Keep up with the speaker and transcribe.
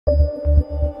I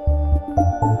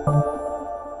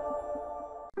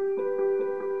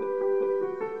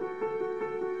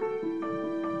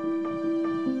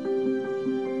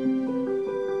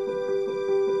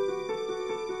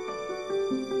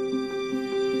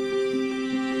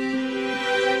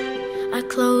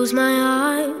close my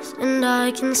eyes and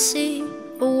I can see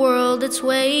a world that's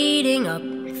waiting up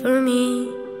for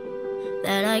me,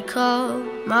 that I call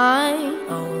my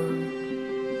own.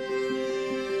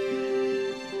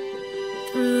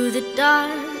 Through the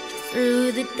dark,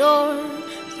 through the door,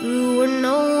 through where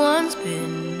no one's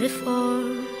been before,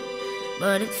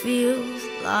 but it feels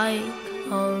like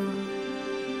home.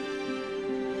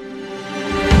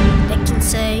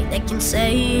 They can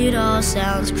say it all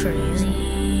sounds crazy.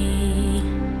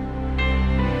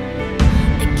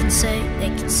 They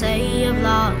can say I've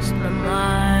lost my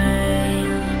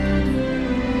mind.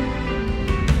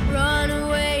 Run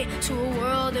away to a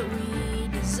world that we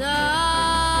design.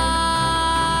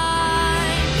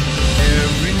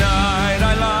 Every night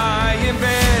I lie in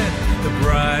bed, the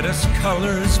brightest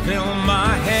colors fill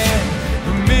my head,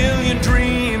 a million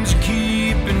dreams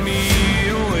keeping me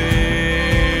awake.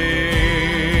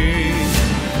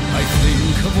 I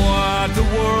think of what the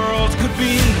world could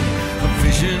be, a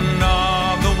vision